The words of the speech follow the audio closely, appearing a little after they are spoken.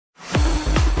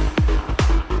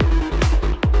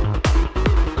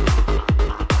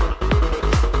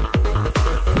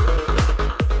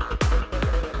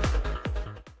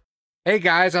Hey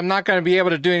guys, I'm not going to be able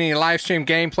to do any live stream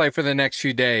gameplay for the next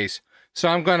few days, so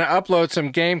I'm going to upload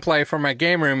some gameplay from my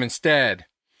game room instead.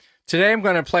 Today I'm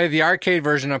going to play the arcade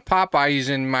version of Popeye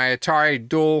using my Atari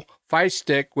dual fight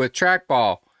stick with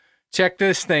Trackball. Check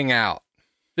this thing out.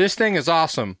 This thing is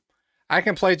awesome. I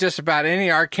can play just about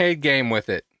any arcade game with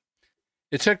it.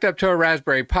 It's hooked up to a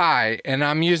Raspberry Pi, and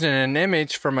I'm using an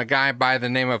image from a guy by the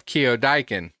name of Keo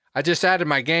Daikin. I just added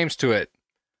my games to it.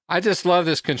 I just love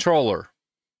this controller.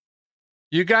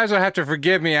 You guys will have to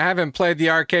forgive me. I haven't played the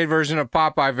arcade version of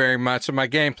Popeye very much, so my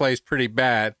gameplay is pretty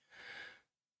bad.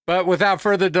 But without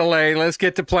further delay, let's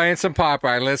get to playing some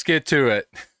Popeye. Let's get to it.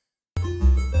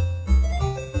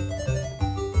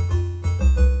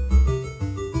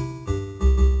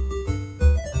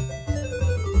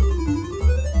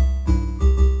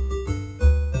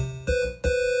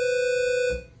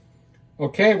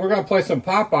 Okay, we're going to play some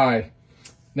Popeye.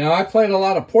 Now, I played a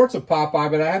lot of ports of Popeye,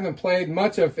 but I haven't played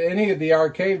much of any of the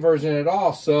arcade version at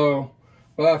all. So,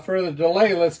 without further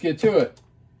delay, let's get to it.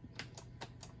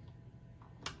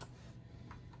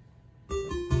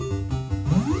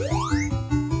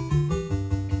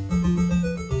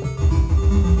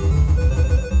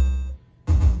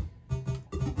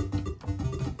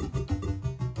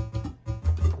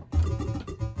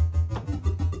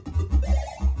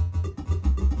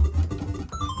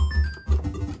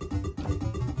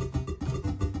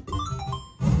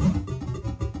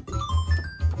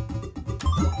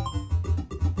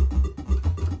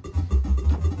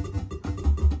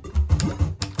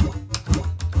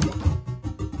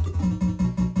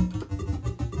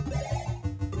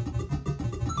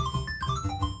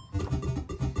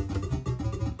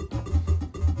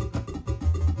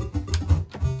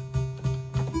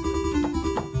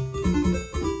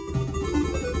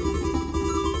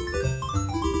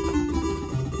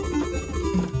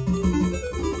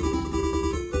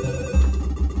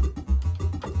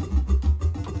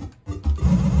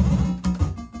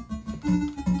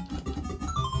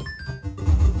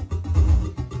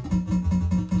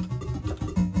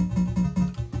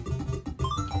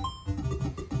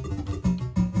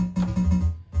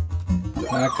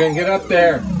 I couldn't get up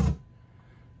there.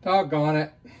 Doggone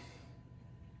it.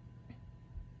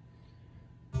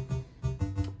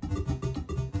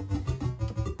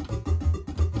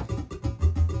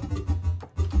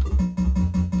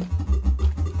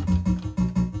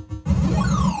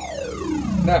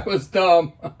 That was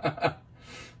dumb.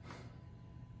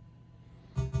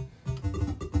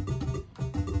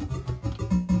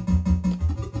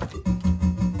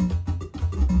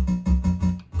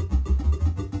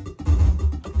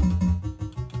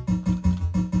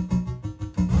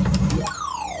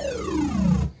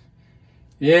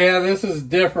 Yeah, this is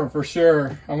different for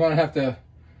sure. I'm going to have to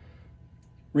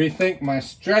rethink my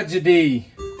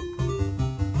strategy.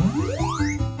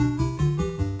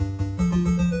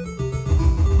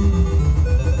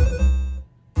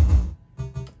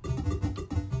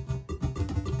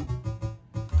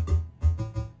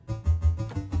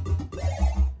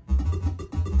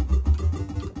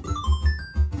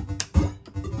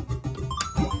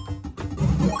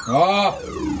 Oh,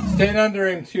 stayed under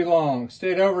him too long.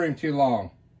 Stayed over him too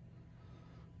long.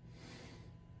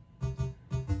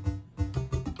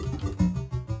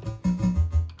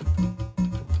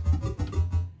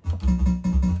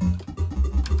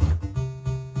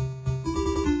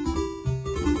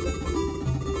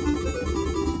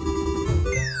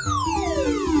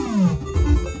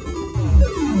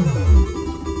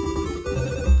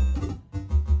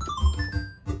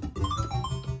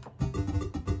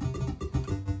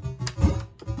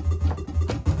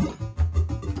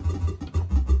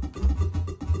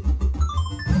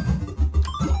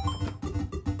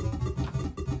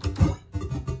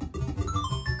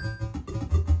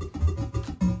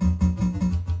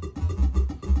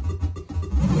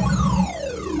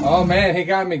 Oh man, he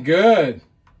got me good.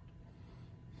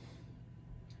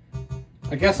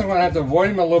 I guess I'm going to have to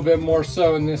avoid him a little bit more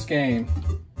so in this game.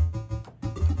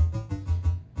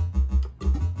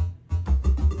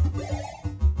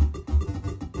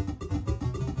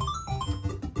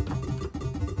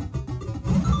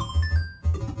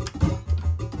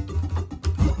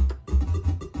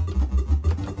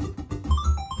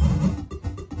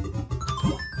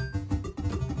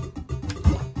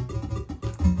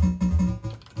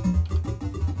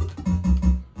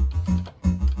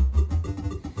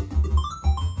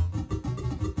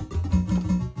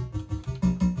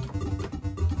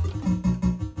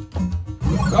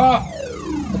 Oh,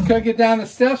 I couldn't get down the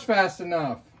steps fast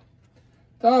enough.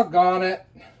 Doggone it.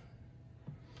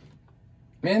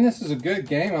 Man, this is a good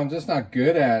game. I'm just not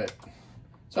good at it.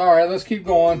 It's alright, let's keep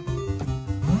going.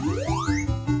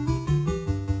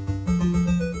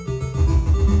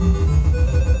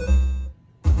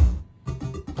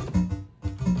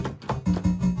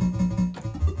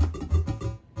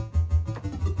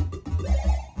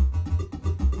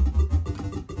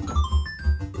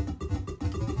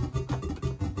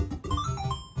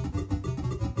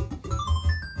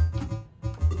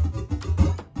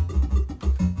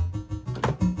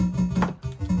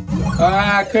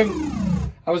 I couldn't.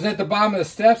 I was at the bottom of the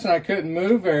steps and I couldn't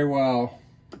move very well.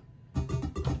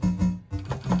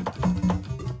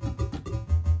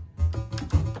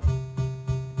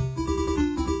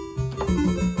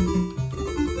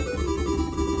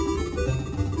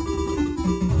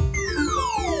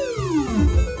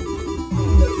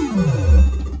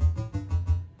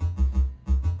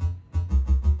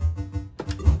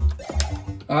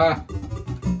 I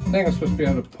think I'm supposed to be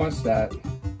able to punch that.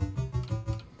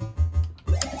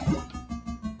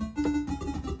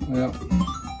 Yep.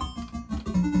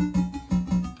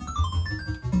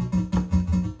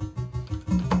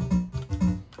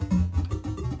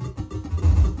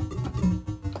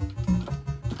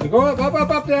 So go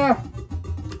up there.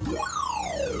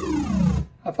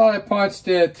 I thought I punched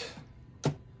it.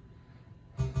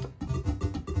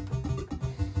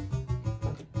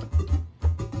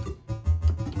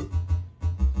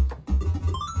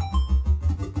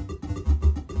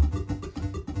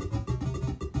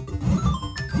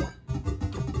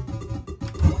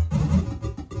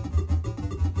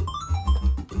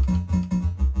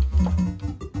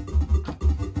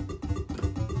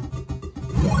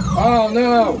 Oh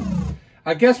no!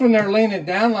 I guess when they're leaning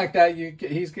down like that, you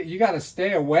got to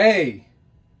stay away.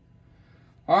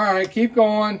 All right, keep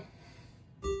going.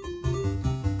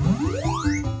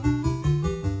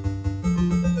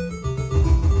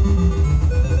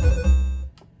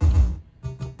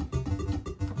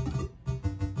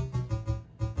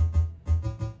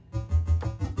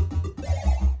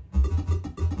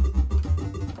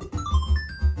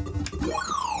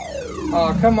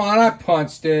 Oh, come on, I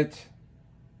punched it.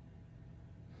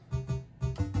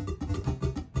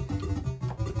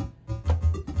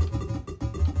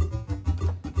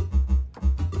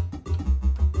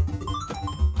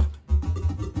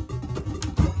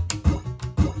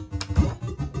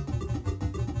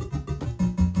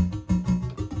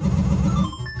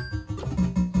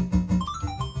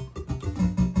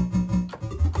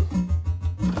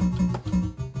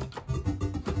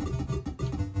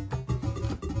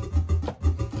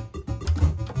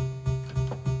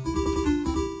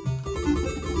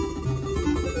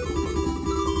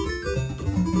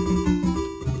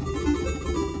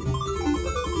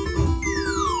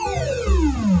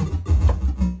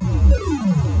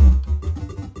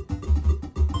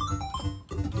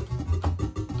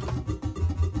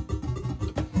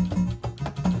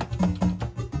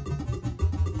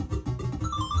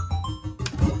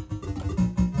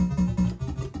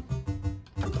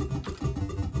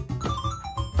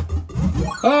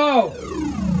 Oh,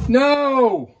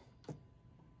 no.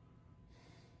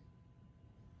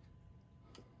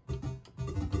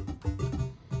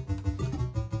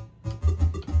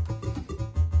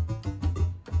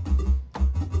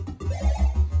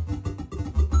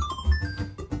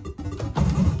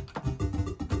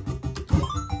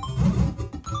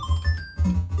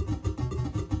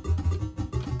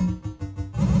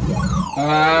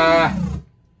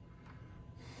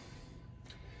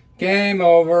 Game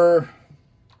over.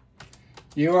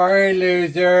 You are a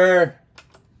loser.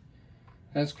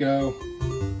 Let's go.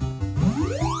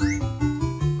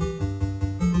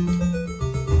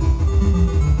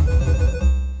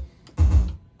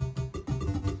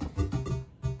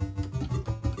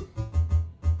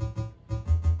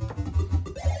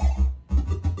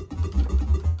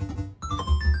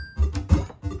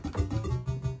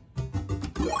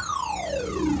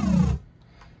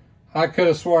 I could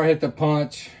have swore I hit the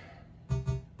punch.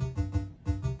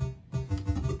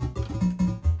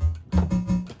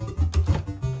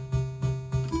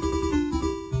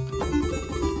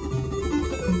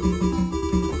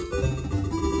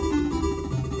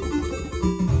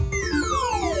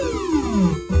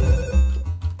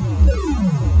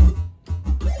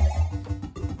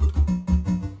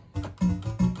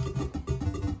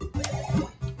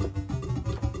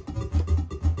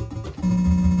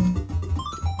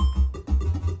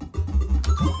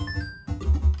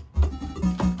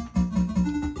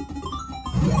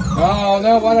 Oh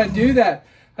no, why'd I do that?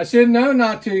 I should have known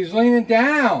not to. He's leaning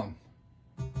down.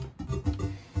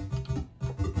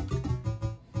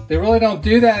 They really don't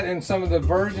do that in some of the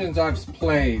versions I've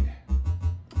played.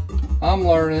 I'm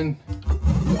learning.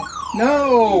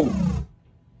 No!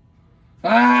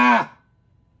 Ah!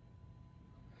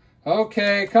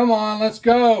 Okay, come on, let's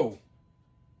go.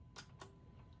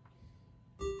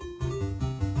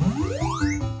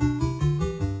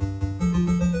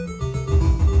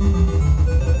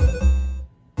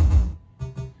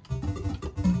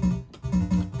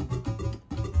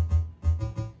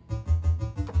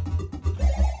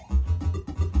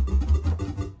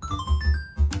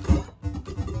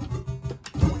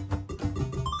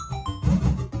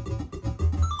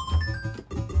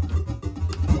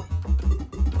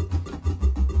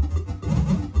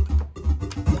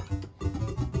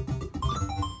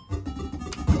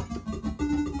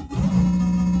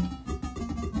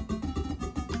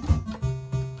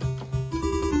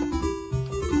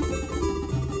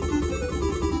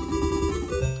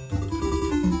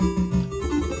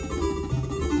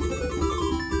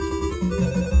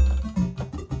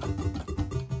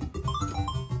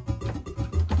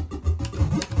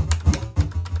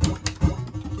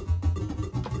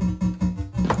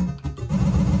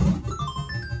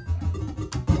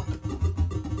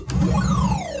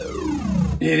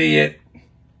 Idiot.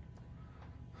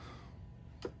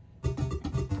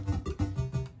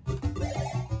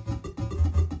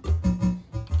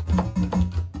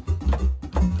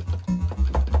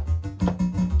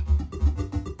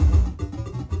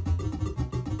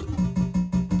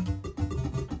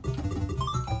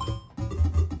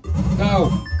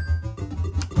 No.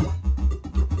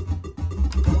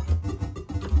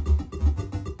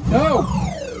 No.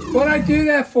 What'd I do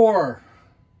that for?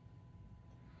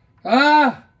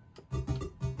 Ah.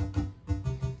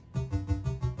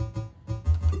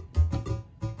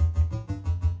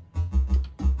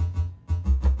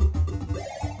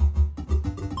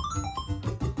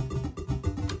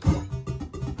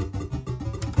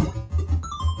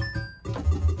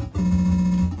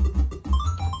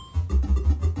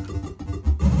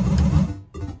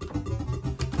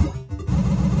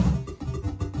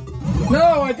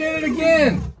 No, I did it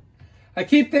again. I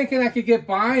keep thinking I could get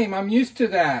by him. I'm used to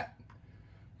that.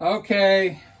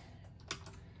 Okay.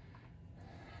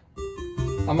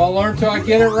 I'm gonna learn till I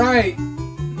get it right.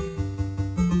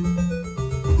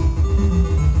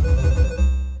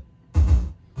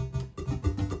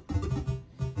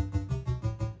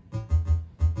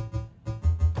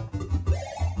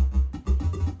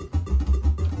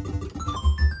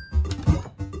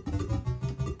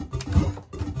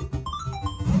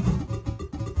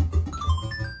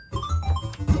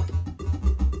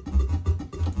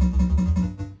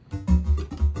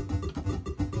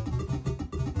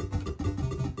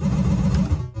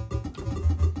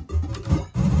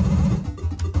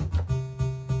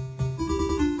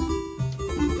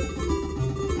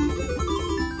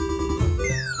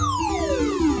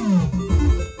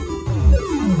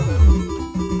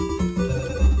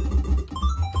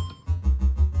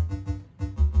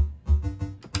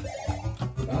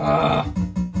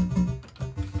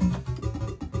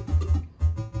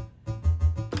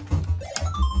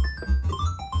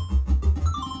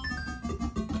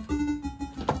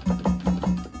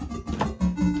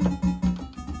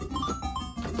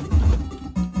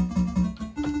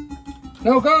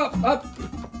 No, go up.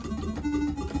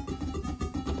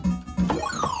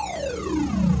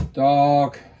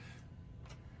 Dog.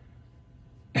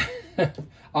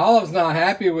 Olive's not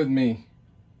happy with me.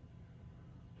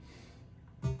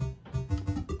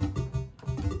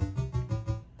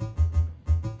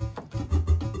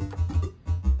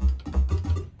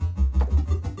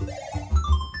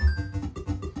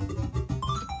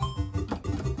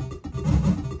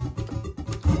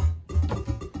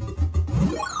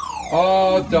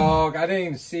 Oh, dog, I didn't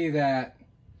even see that.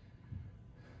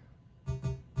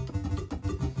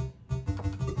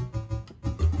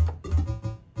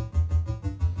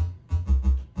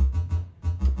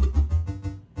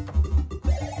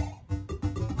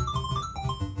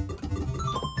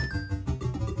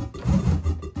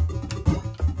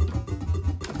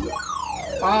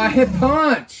 Oh, I hit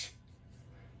punch.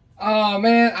 Oh,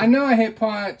 man, I know I hit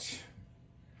punch.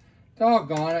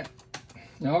 Doggone it.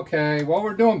 Okay, well,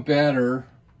 we're doing better.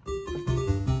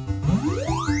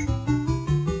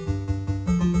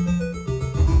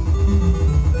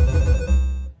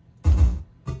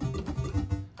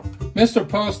 Mr.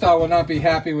 Postal will not be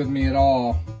happy with me at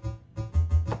all.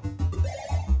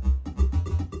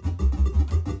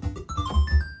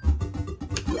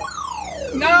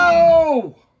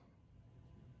 No!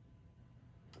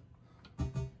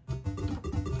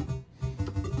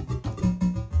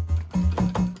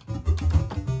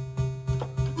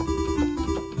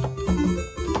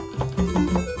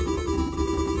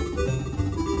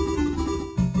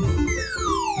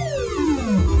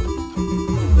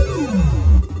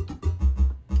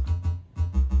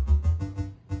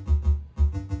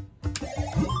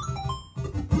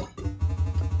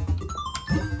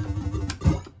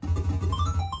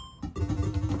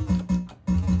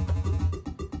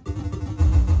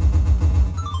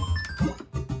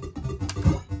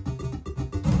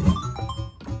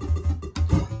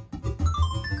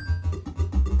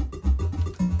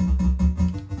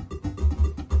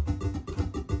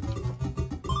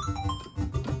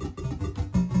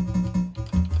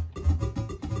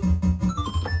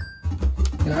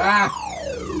 Ah,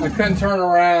 I couldn't turn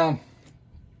around.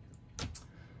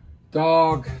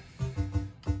 Dog.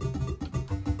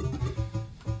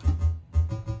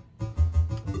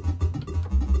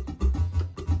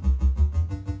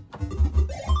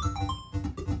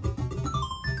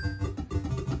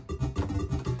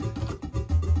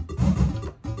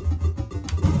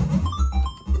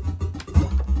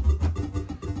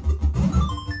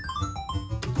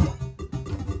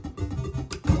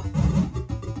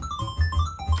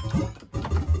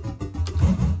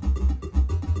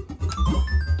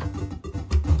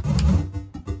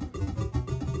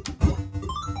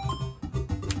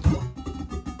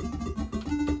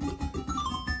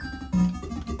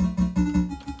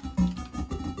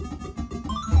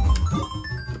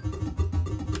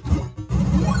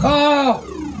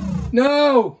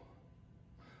 No!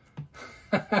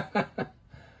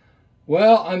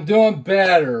 Well, I'm doing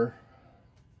better.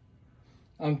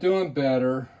 I'm doing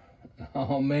better.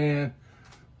 Oh, man.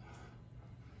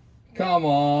 Come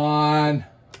on.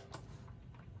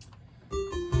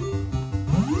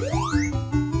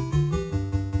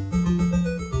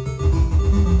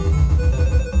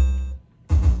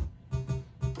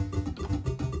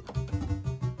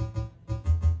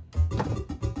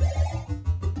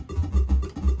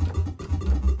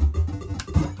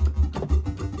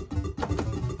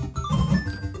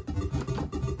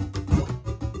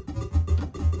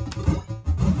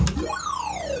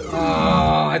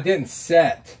 I didn't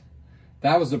set.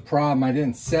 That was the problem. I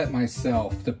didn't set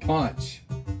myself to punch.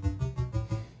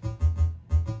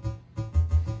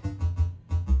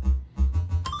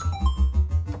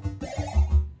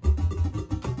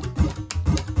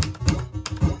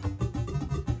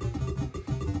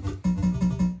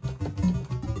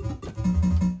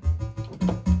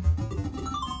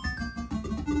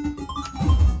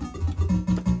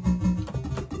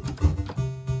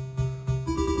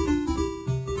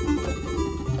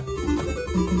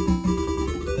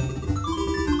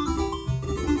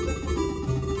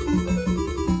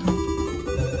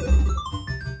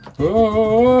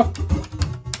 Oh.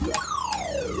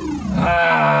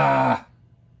 Ah.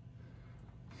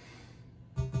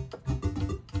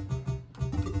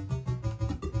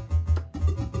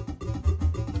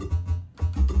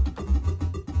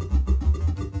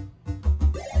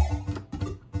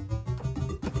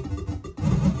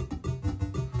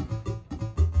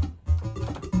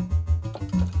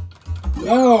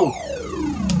 No!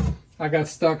 I got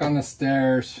stuck on the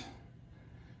stairs.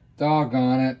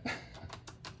 Doggone it.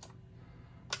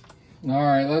 All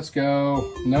right, let's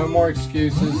go. No more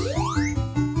excuses.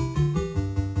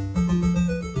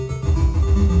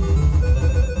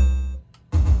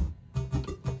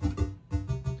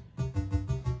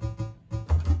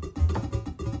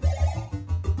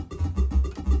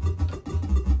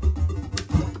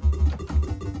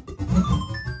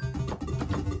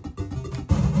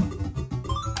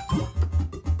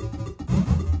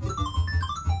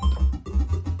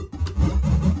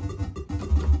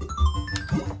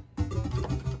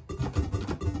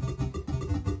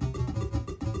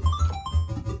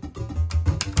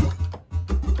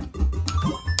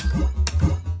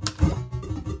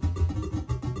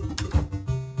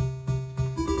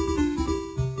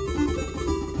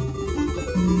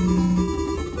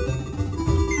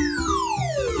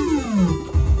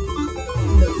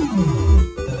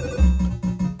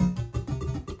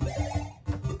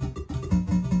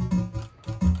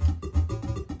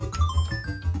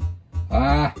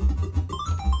 Ah.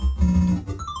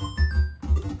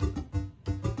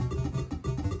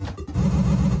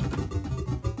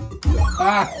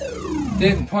 Ah.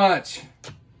 Didn't punch.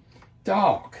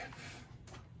 Dog.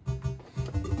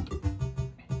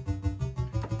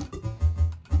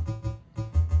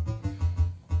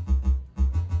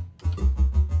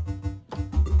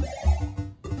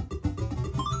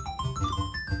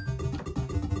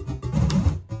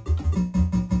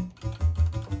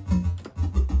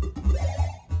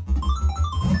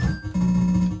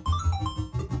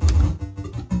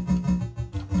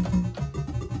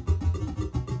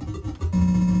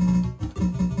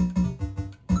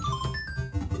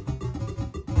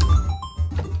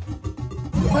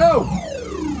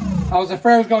 Oh! I was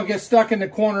afraid I was going to get stuck in the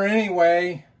corner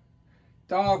anyway.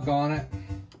 Doggone it.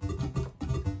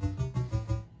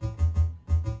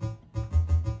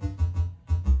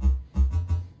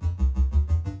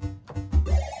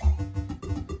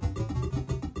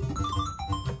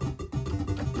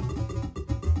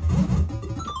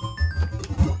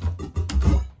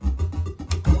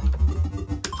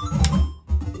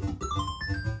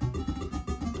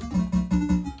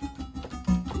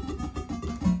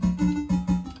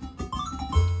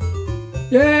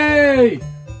 Yay!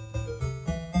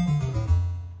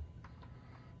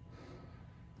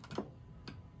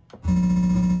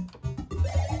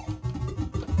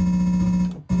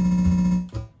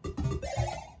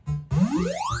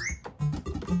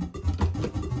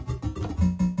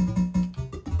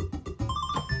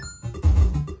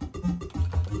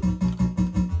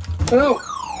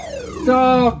 Oh,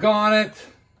 doggone it.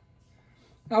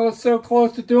 I was so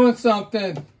close to doing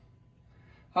something.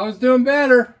 I was doing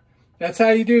better. That's how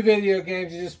you do video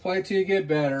games. You just play till you get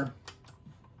better.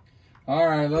 All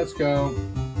right, let's go.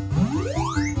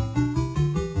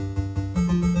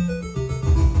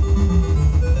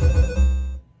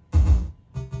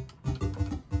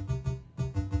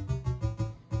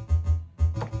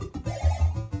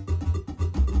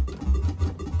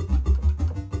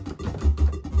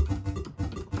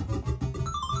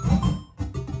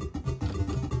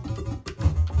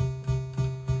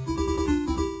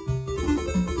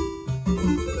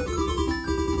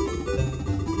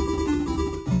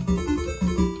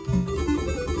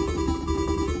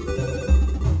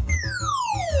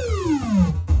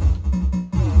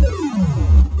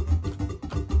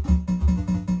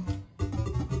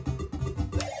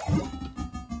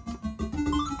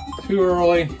 Too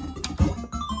early.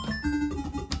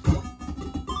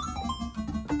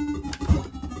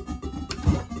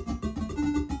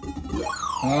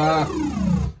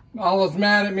 Allah's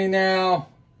mad at me now.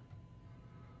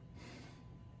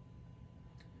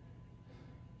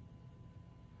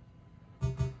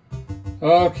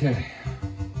 Okay.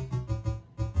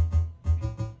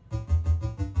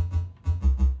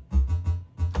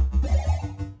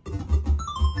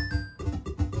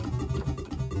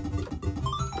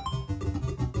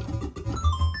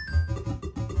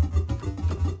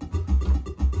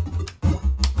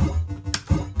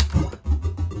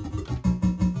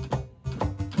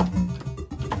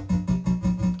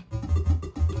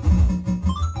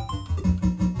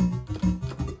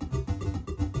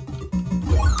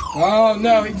 Oh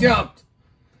no, he jumped.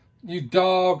 You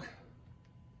dog.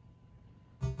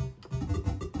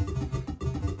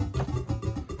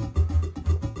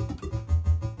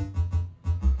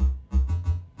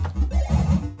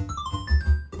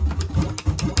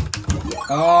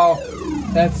 Oh,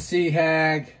 that's sea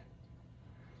hag.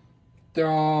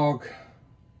 Dog.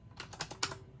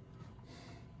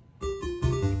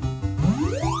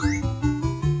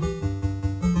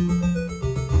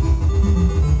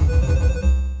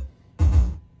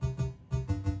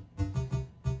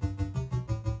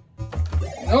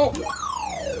 Nope.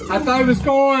 I thought he was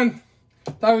going.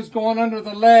 Thought he was going under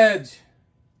the ledge.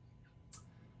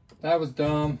 That was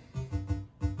dumb.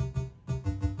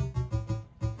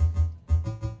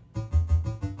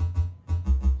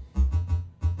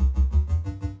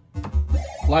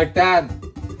 Like that.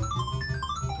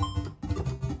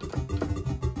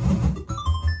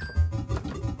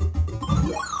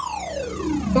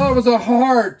 Thought it was a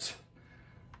heart.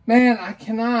 Man, I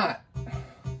cannot.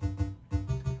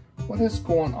 What is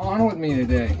going on with me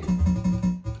today?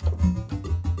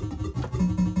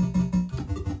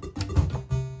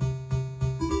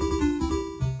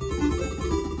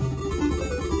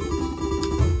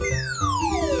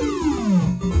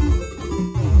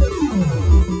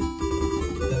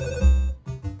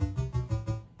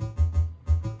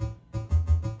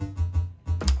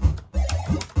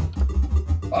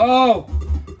 Oh!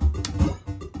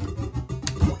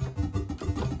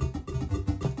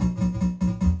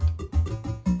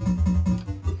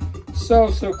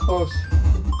 So close.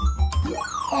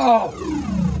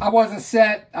 Oh! I wasn't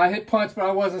set. I hit punch, but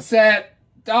I wasn't set.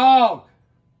 Dog!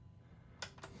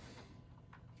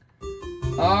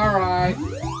 Alright.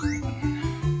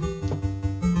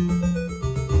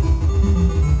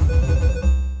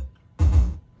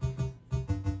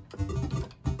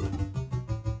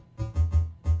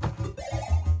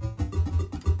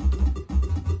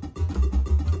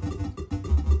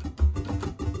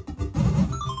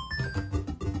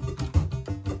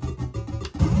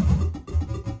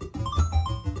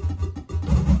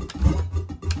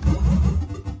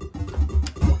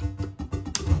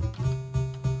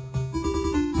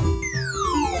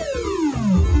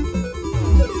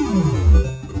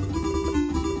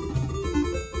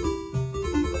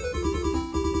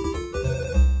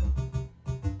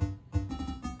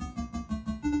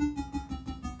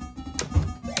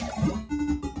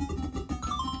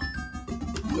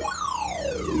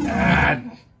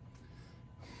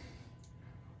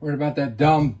 Worried about that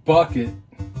dumb bucket.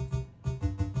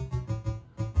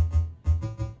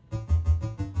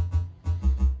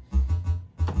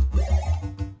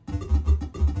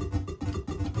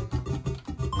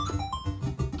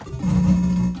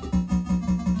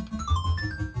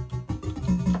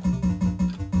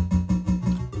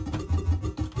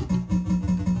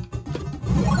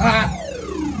 Ah!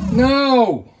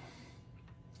 No!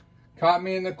 Caught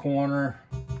me in the corner.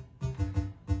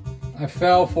 I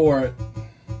fell for it.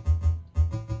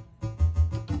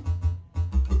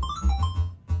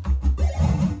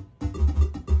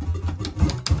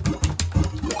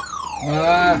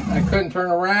 I couldn't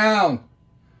turn around.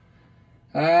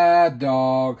 Ah,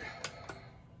 dog.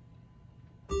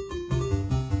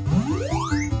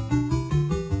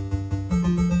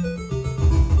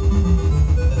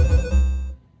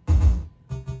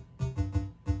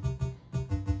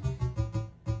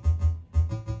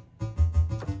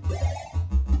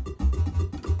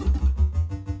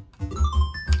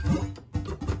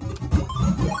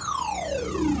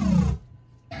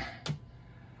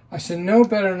 I should know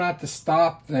better not to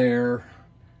stop there.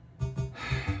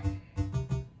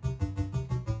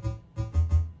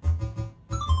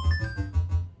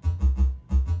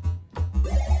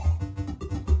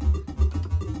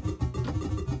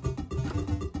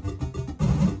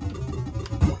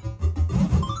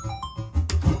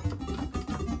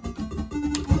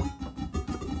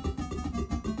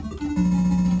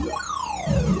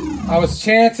 I was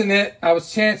chancing it. I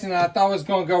thought it was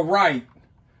going to go right.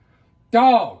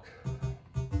 Dog.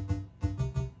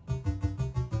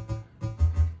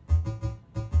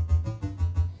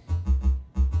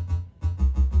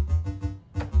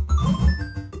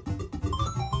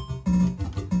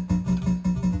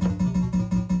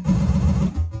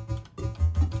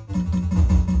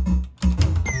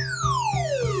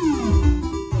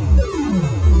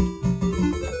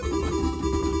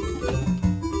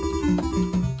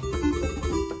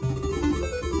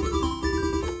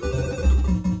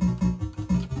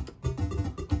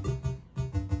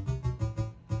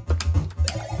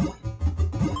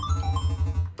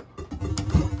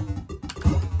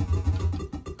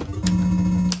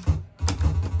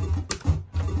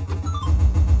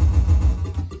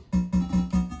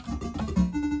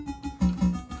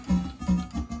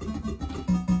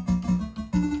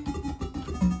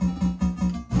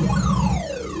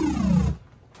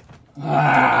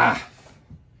 Ah.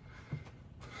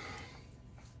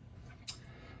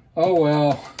 Oh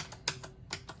well.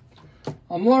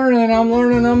 I'm learning.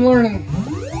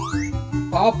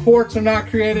 All ports are not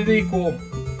created equal.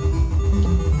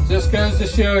 Just goes to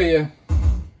show you.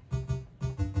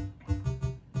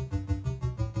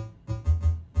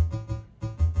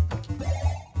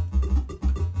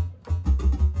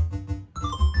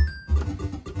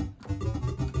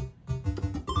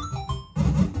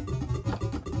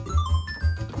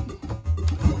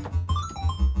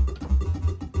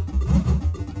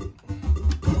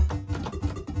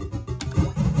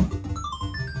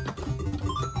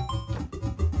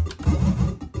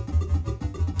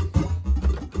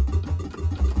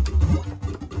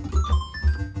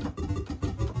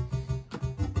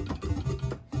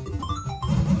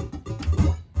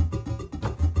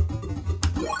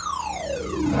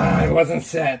 It wasn't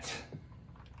set.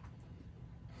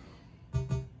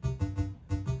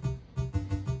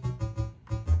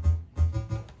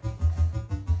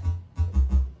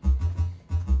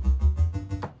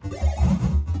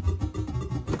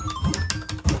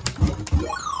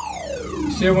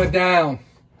 Shit went down.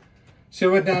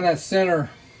 Shit went down that center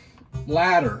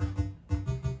ladder.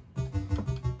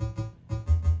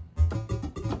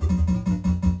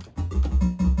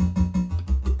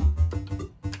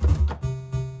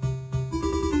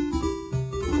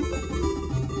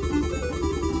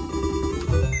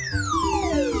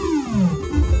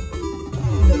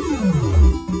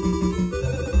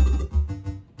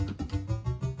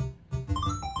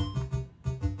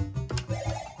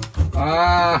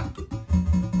 Ah,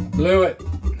 blew it.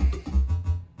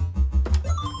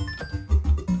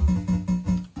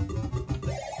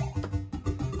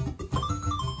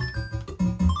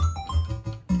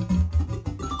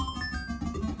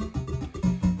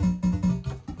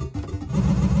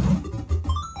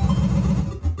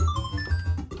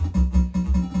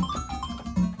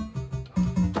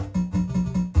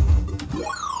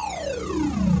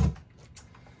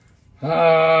 Oh,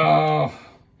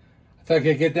 I thought I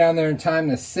could get down there in time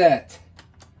to set.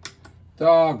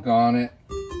 Doggone it.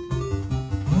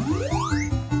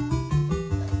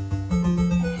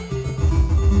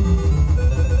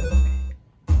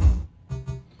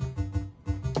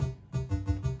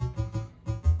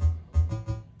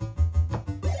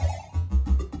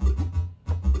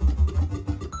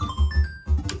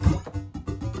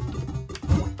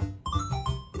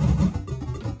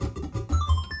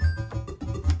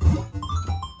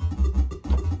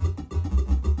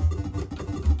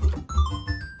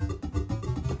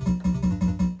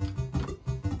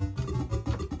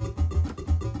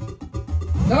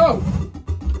 No!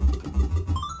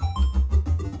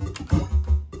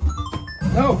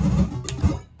 No!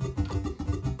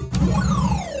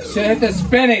 Should hit the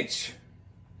spinach!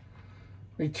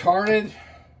 Retarded.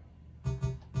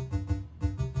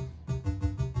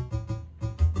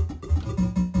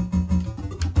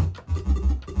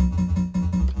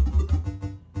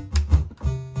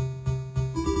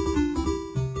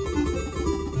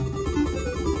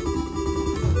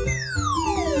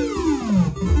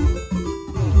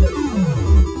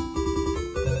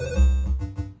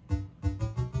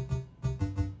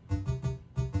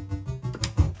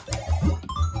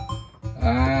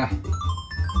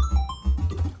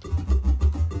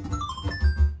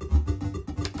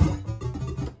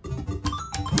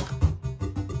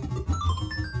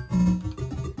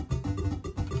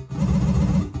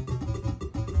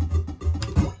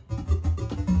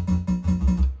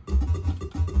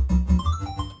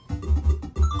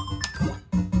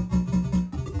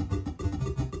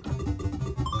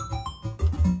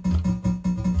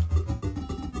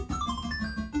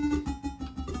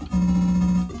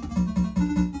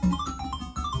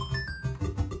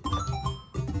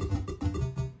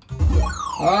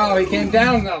 Oh, he came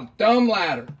down the dumb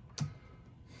ladder.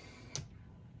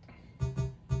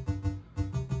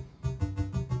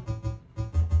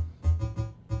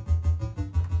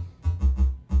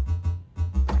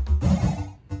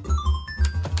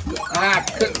 I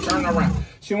couldn't turn around.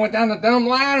 She went down the dumb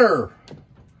ladder.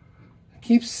 I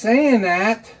keep saying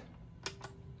that.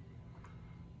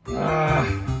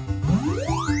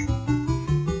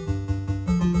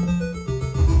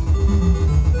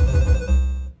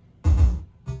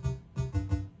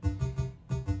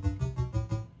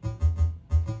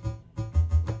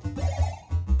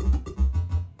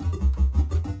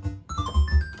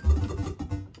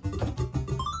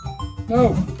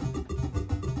 No.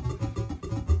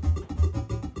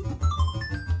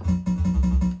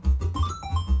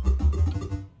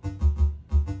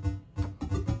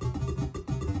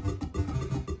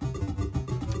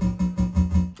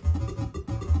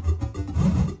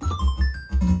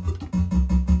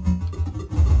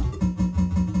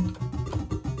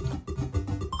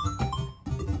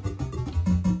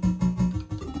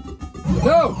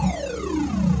 No!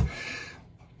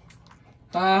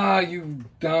 Ah, you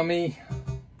dummy.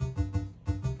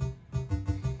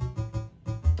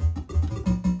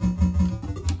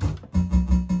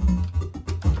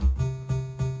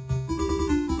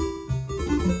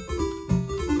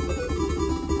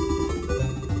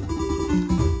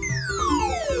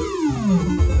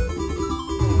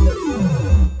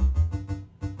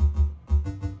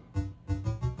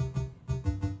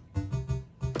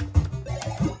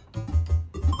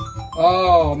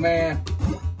 Oh, man.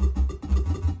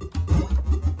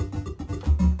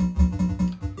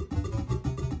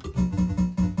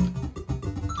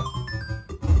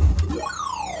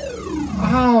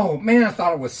 Oh, man, I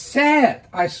thought it was set.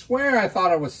 I swear I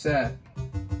thought it was set.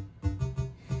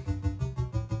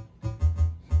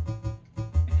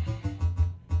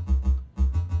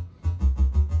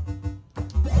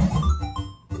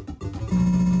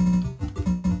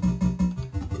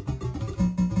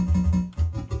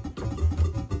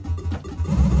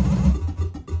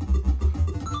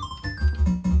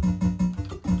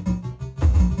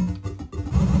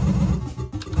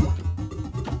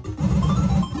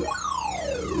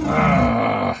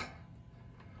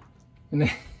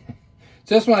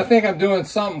 Just when I think I'm doing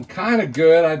something kind of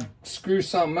good, I screw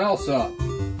something else up.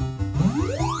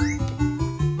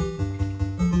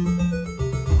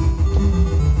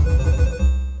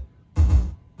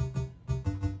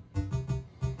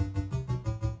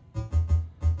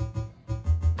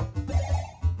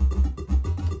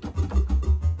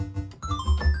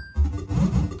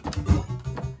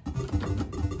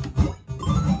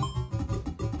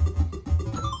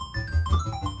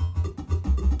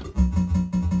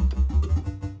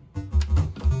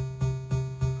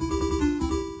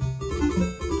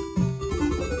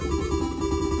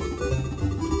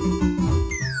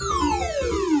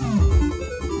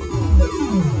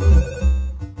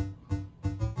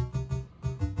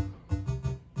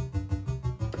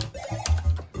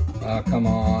 Oh, come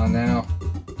on now.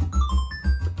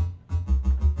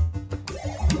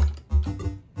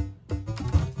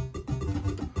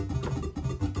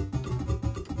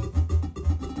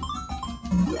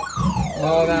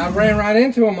 Oh, I ran right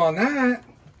into him on that.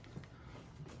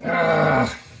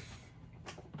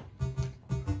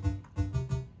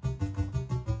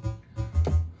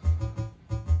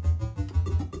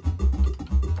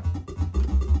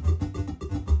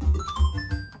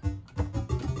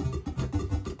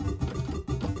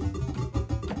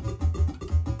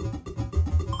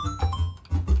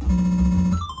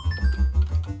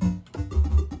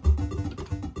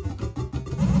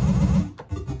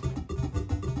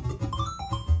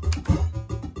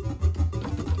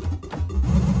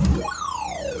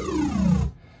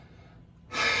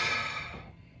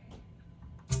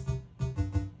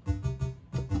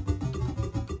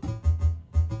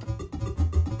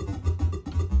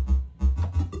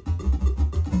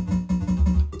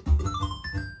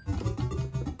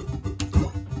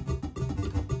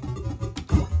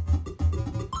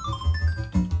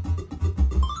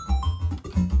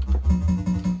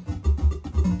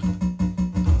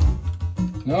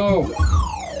 No.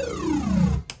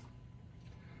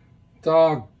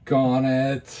 Doggone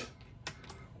it.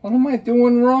 What am I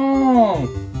doing wrong?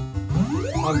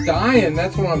 I'm dying.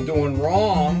 That's what I'm doing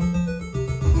wrong.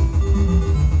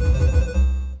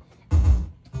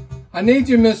 I need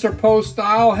you, Mr.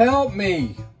 Post-Style. Help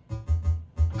me.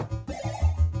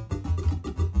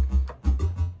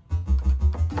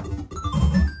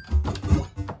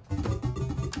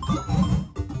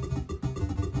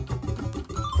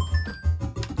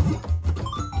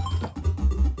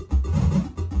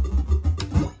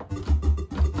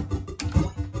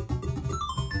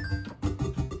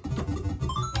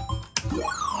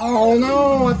 Oh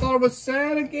no, I thought it was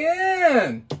sad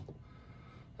again.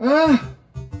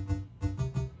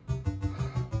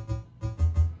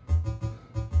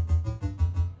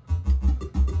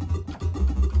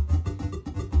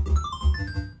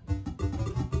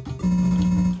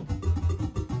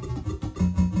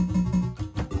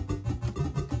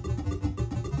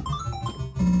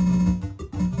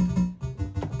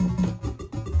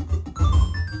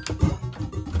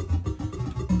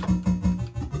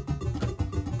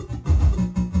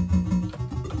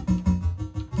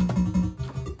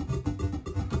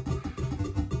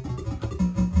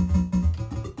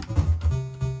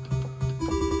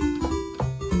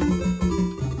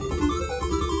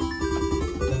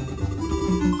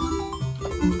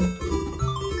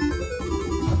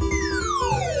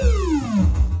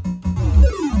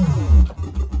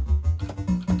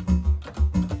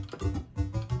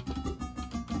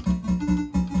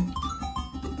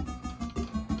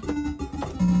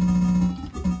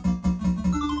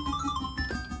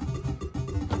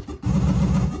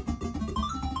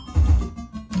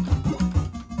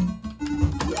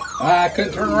 I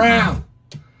couldn't turn around.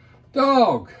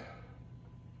 Dog.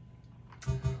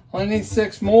 I need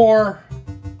 6 more.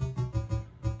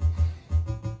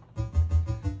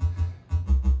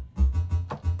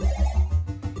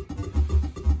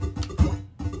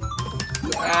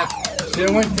 Shit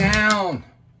went down.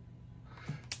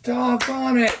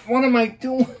 Doggone it. What am I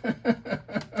doing?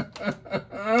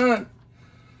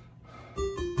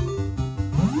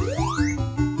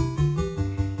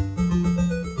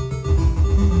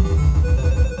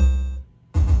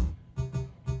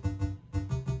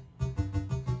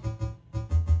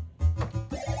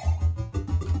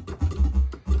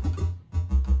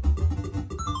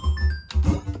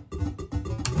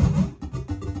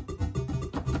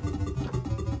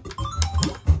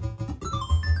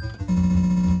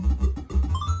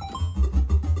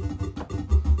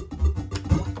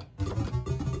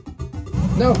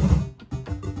 No.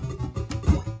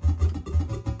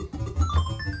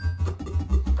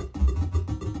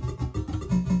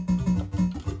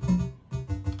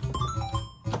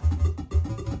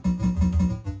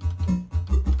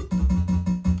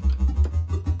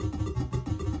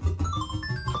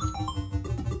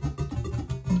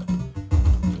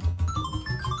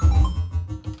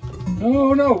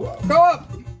 Oh no, go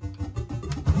up.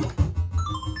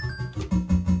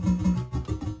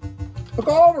 Look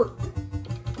over.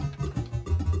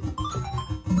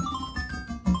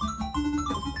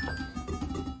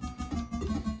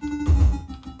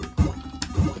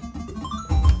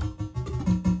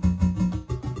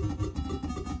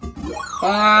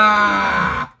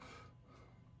 Ah!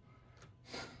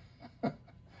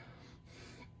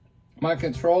 My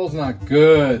control's not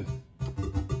good.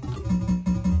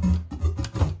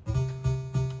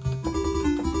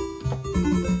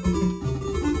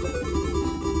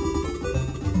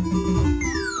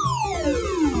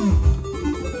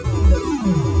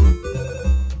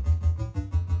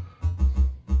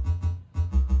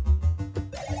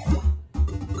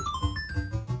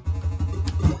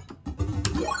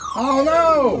 Oh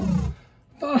no!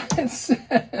 I thought it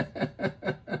said.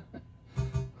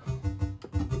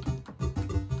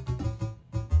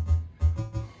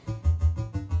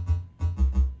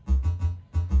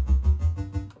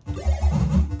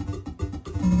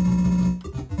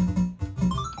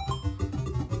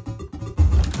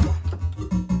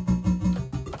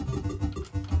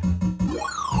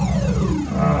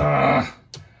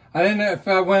 I didn't know if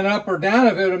I went up or down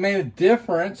if it would have made a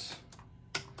difference.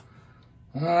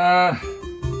 Oh!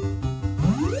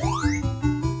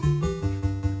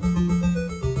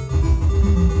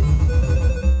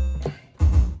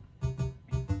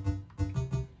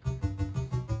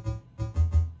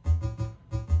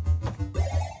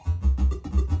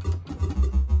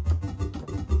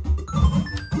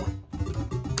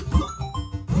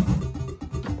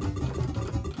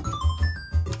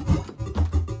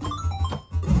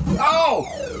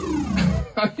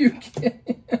 Are you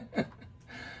kidding?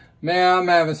 Man, I'm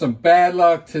having some bad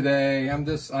luck today.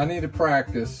 I need to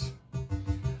practice.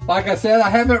 Like I said, I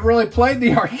haven't really played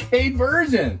the arcade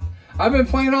version. I've been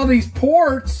playing all these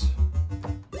ports.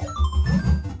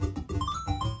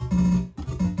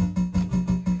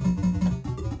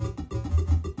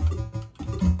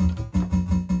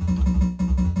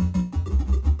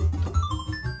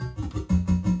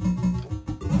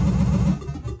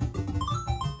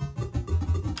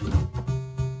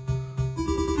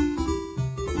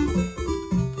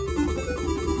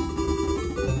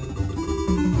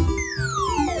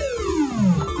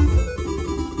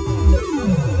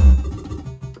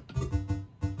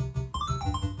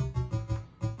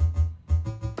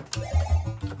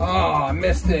 I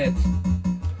missed it.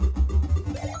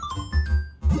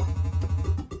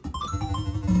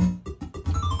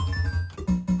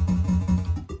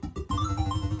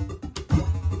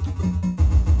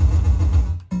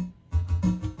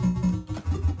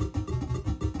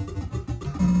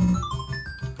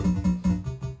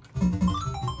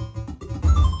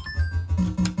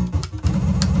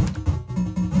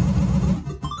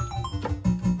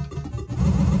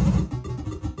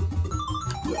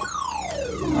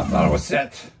 I thought it was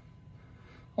set.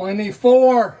 Only need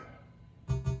 4.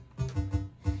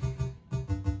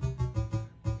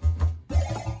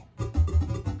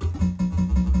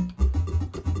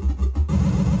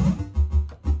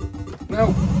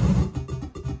 No.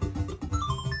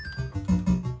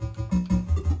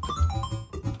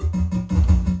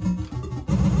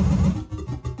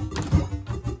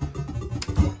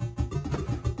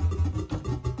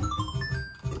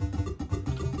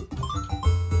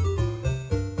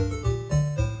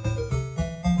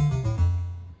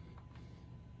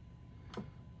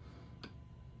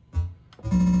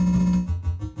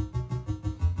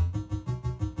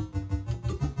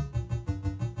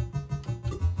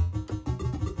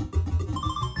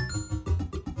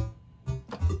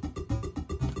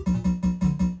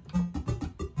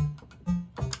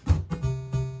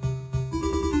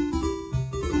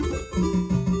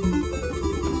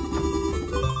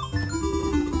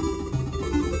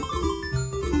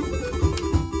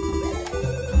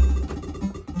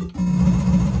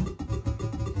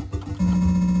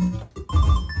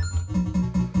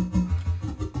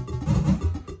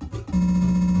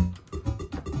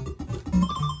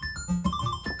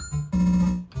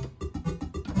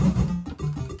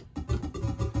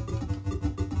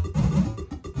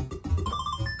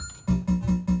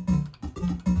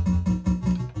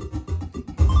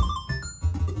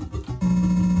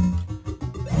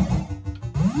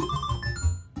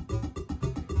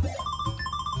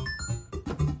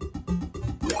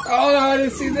 Oh no, I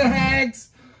didn't see the hags.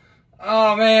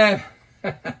 Oh man.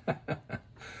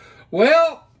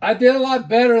 Well, I did a lot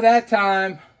better that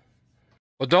time.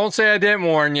 Well, don't say I didn't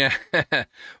warn you.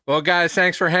 Well, guys,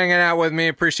 thanks for hanging out with me.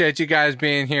 Appreciate you guys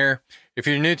being here. If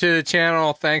you're new to the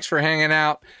channel, thanks for hanging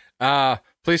out.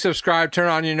 Please subscribe, turn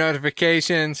on your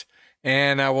notifications,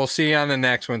 and we'll see you on the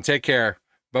next one. Take care.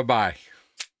 Bye-bye.